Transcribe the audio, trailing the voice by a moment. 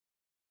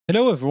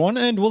Hello everyone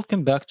and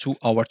welcome back to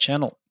our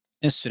channel.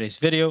 In today's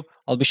video,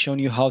 I'll be showing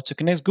you how to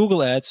connect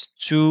Google Ads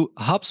to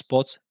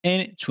HubSpot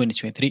in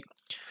 2023.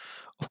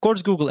 Of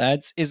course, Google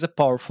Ads is a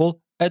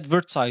powerful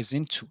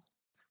advertising tool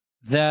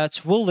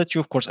that will let you,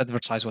 of course,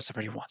 advertise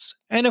whatever you want.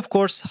 And of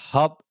course,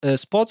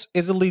 HubSpot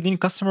is a leading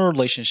customer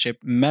relationship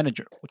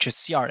manager, which is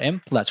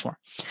CRM platform.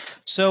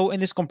 So in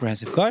this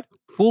comprehensive guide,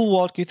 we'll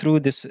walk you through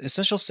these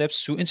essential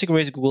steps to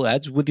integrate Google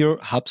Ads with your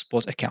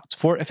HubSpot account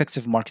for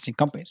effective marketing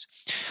campaigns.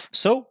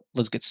 So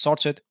let's get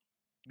started.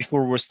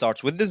 Before we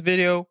start with this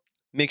video,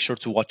 make sure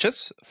to watch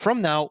us from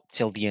now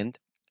till the end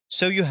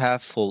so you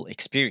have full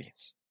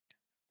experience.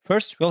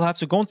 First, you'll have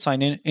to go and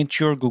sign in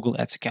into your Google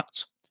Ads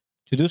account.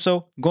 To do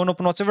so, go and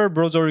open whatever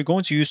browser you're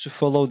going to use to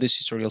follow this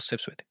tutorial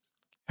steps with.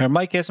 Here in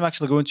my case, I'm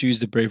actually going to use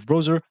the Brave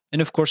browser,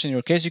 and of course in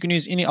your case, you can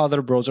use any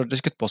other browser that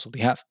you could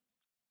possibly have.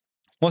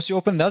 Once you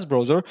open that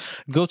browser,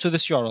 go to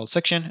this URL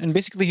section, and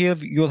basically here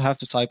you'll have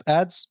to type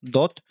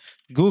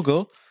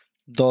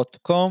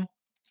ads.google.com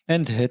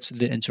and hit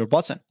the enter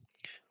button.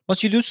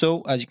 Once you do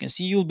so, as you can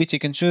see, you'll be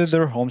taken to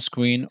their home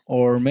screen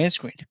or main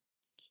screen.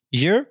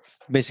 Here,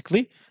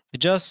 basically,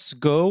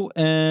 just go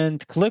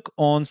and click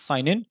on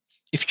sign in.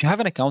 If you have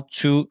an account,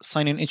 to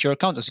sign in into your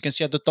account, as you can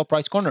see at the top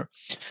right corner.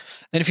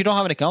 And if you don't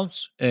have an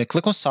account,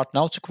 click on start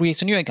now to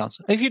create a new account.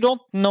 If you don't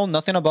know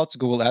nothing about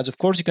Google Ads, of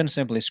course, you can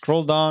simply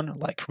scroll down,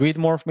 like read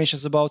more information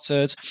about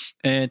it,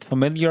 and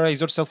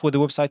familiarize yourself with the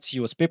website, see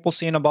what people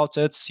saying about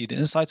it, see the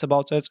insights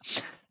about it,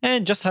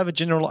 and just have a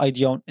general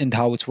idea on and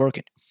how it's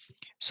working.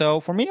 So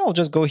for me, I'll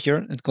just go here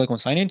and click on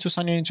sign in to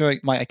sign in into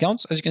my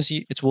account. As you can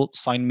see, it will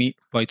sign me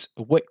right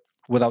away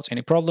without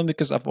any problem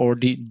because I've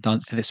already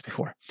done this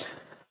before.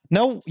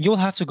 Now you'll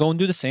have to go and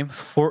do the same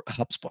for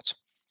HubSpot.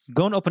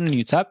 Go and open a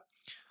new tab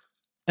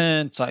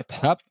and type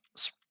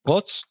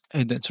HubSpot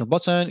and the enter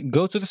button.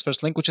 Go to this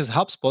first link, which is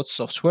HubSpot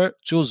software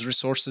tools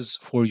resources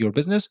for your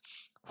business.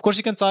 Of course,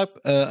 you can type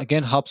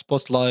again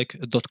HubSpot like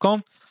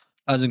 .com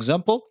as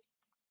example,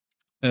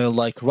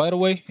 like right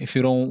away if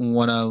you don't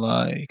wanna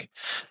like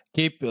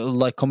keep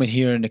like comment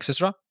here and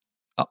etc.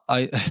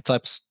 I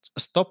type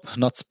stop,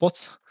 not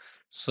spots.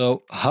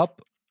 So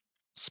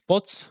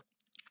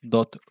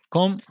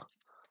HubSpot.com.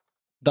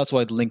 That's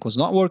why the link was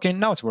not working.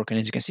 Now it's working,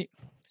 as you can see.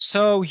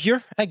 So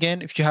here,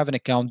 again, if you have an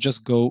account,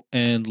 just go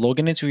and log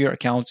in into your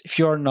account. If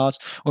you are not,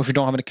 or if you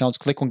don't have an account,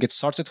 click on get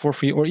started for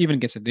free or even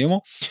get a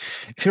demo.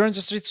 If you're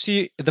interested to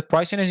see the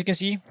pricing, as you can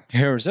see,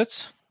 here is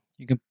it.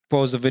 You can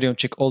pause the video and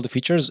check all the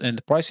features and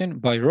the pricing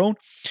by your own.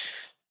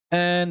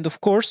 And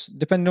of course,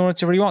 depending on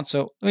whatever you want.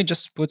 So let me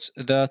just put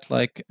that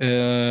like,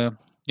 yeah,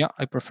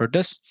 I prefer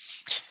this.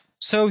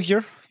 So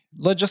here,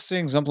 let's just say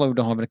example, we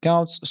don't have an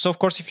account. So of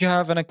course, if you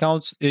have an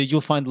account,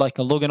 you'll find like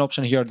a login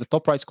option here at the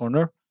top right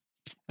corner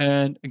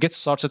and get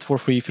started for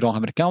free if you don't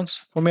have an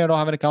account. For me, I don't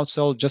have an account,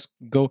 so I'll just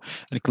go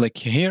and click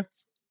here.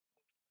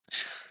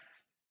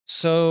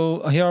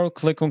 So here I'll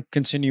click on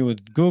continue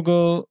with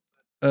Google.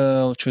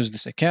 I'll choose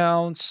this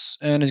account,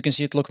 and as you can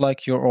see, it looks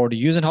like you're already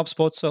using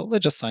HubSpot. So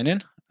let's just sign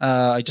in.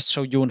 I just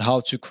showed you on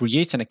how to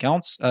create an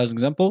account as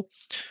example.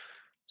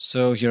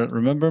 So here,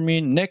 remember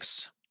me,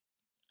 next.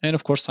 And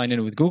of course, sign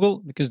in with Google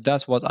because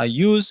that's what I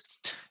use.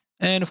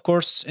 And of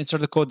course, enter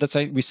the code that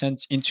we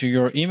sent into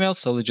your email.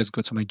 So let's just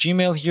go to my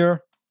Gmail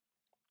here.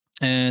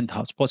 And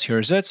HubSpot, here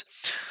is it.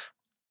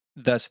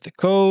 That's the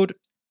code,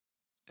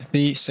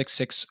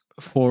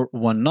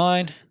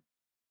 366419.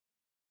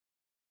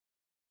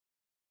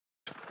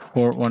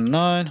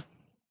 419.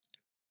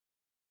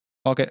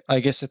 Okay, I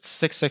guess it's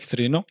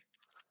 663, no?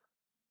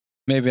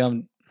 Maybe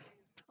I'm...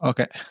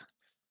 Okay.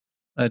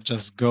 Let's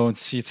just go and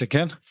see it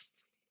again.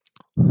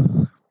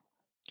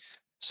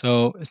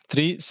 So it's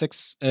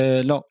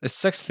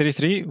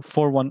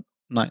 633-419.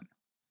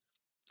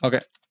 Okay,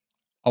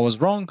 I was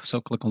wrong.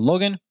 So click on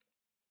login.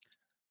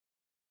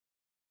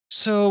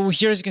 So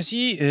here, as you can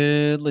see,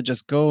 let's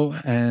just go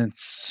and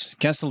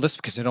cancel this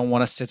because I don't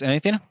want to set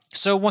anything.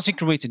 So once you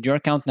created your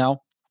account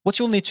now, what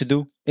you'll need to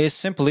do is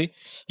simply,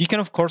 you can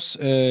of course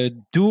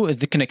do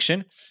the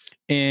connection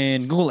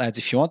in Google Ads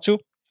if you want to.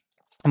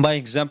 By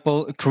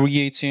example,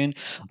 creating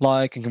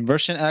like a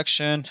conversion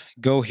action,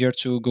 go here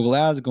to Google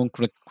Ads, go and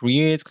click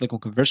create, click on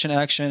conversion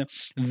action.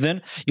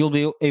 Then you'll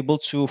be able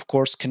to, of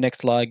course,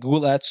 connect like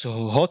Google Ads to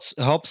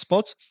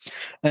HubSpot,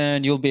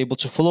 and you'll be able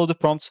to follow the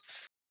prompt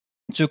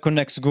to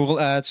connect Google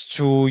Ads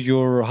to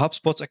your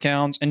HubSpot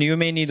account. And you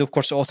may need, of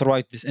course, to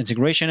authorize this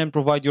integration and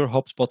provide your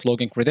HubSpot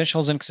login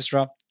credentials and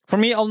etc. For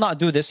me, I'll not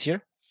do this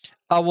here.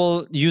 I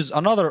will use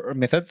another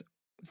method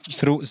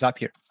through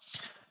Zapier.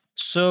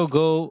 So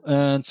go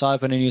and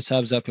type in a new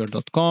tab,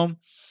 zapier.com.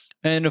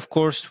 And of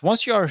course,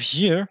 once you are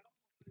here,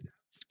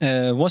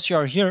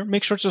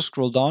 make sure to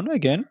scroll down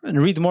again and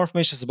read more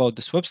information about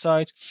this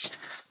website.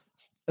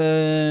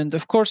 And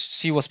of course,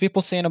 see what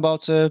people saying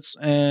about it.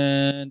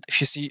 And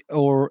if you see,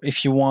 or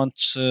if you want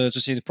to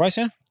see the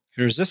pricing,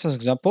 here's this as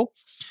example.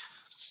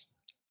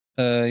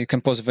 You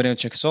can pause the video and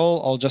check it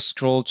all. I'll just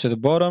scroll to the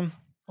bottom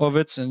of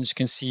it, and you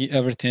can see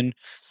everything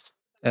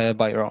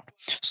by your own.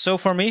 So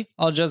for me,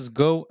 I'll just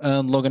go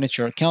and log in at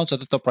your account at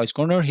the top right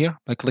corner here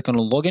by clicking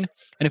on login.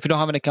 And if you don't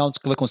have an account,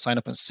 click on sign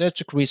up and set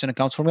to create an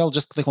account for me. I'll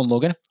just click on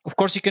login. Of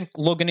course, you can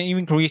log in and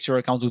even create your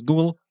account with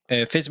Google,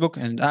 Facebook,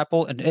 and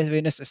Apple, and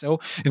even SSO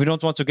if you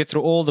don't want to get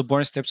through all the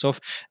boring steps of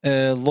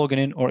logging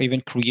in or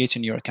even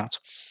creating your account.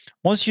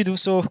 Once you do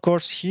so, of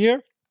course,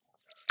 here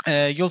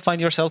you'll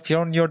find yourself here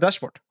on your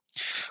dashboard.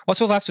 What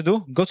we'll have to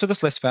do, go to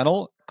this list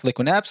panel, click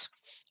on apps,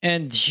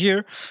 and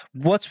here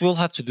what we'll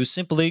have to do,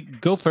 simply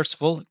go first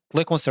of all,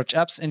 click on search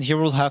apps, and here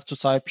we'll have to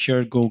type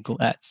here Google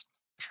Ads.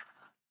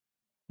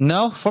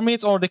 Now, for me,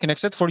 it's already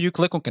connected. For you,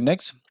 click on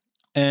connect.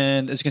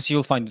 And as you can see,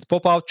 you'll find it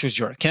pop out, choose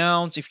your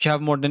account if you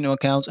have more than 2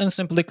 accounts, and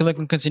simply click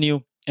on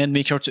continue and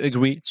make sure to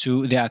agree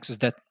to the access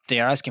that they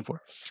are asking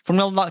for. From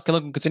now, not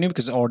click on continue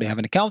because I already have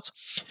an account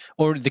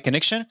or the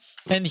connection.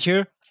 And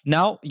here,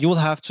 now you will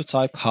have to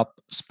type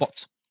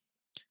HubSpot.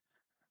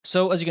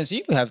 So as you can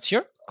see, we have it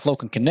here,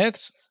 click on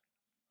connect.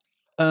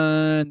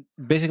 And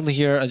basically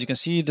here, as you can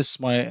see, this is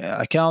my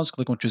account.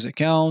 Click on choose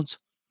account.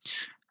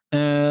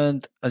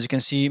 And as you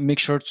can see, make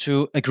sure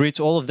to agree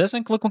to all of this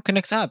and click on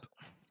connect app.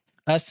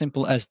 As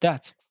simple as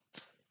that.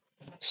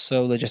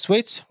 So let's just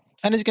wait.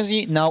 And as you can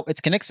see, now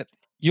it's connected.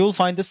 You'll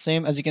find the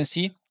same, as you can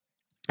see,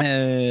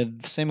 the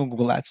same on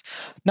Google Ads.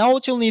 Now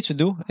what you'll need to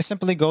do is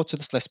simply go to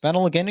this list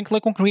panel again and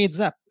click on create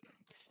Zap.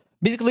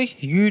 Basically,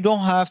 you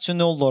don't have to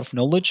know a lot of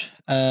knowledge.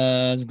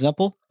 As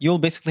example, you'll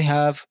basically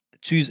have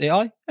to use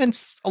AI and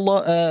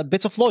a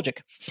bit of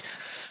logic.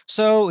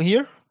 So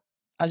here,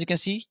 as you can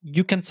see,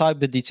 you can type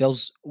the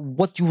details,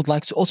 what you would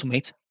like to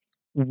automate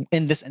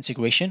in this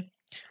integration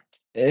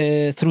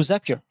through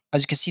Zapier.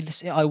 As you can see,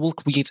 this AI will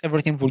create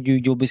everything for you.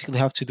 You'll basically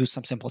have to do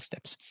some simple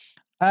steps.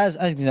 As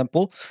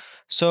example,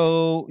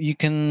 so you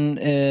can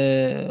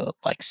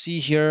like see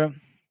here,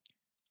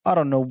 I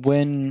don't know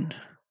when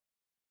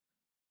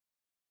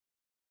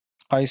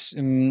as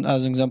an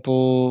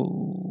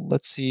example,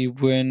 let's see,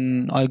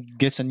 when I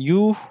get a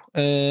new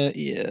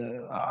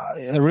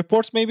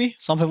reports, maybe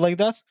something like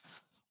that.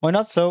 Why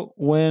not? So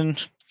when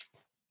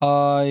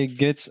I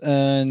get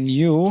a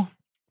new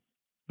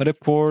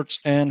report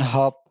in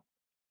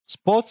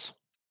HubSpot,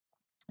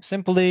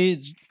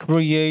 simply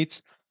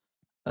create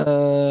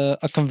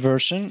a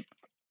conversion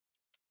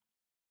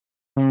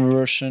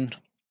or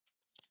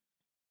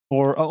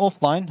an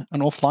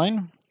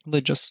offline,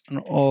 just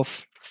an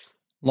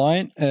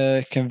offline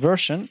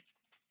conversion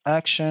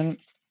action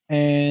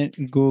in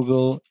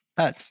Google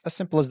Ads. As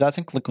simple as that,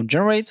 and click on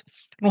generate.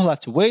 And we'll have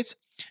to wait.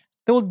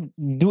 They will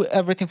do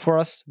everything for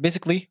us.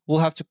 Basically, we'll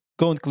have to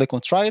go and click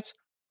on try it.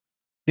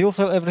 They will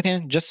fill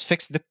everything, just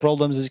fix the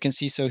problems, as you can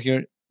see. So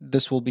here,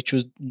 this will be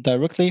chosen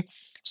directly.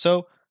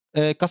 So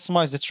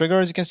customize the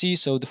trigger, as you can see.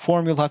 So the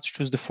form, you'll have to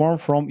choose the form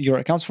from your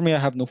account. For me, I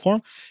have no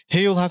form.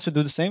 Here, you'll have to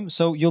do the same.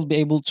 So you'll be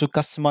able to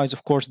customize,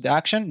 of course, the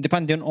action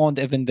depending on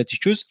the event that you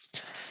choose.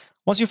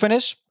 Once you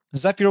finish,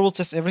 Zapier will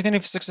test everything.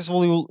 If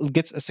successful, you will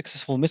get a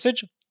successful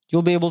message.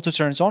 You'll be able to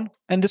turn it on,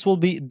 and this will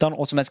be done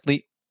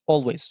automatically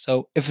always.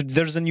 So if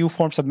there's a new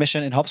form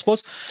submission in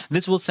HubSpot,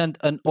 this will send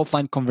an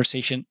offline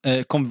conversation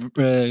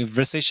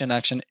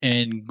action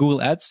in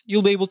Google Ads.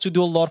 You'll be able to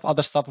do a lot of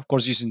other stuff, of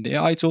course, using the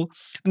AI tool.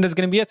 And that's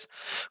going to be it.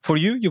 For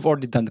you, you've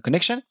already done the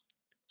connection.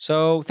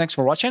 So thanks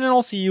for watching, and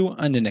I'll see you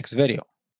in the next video.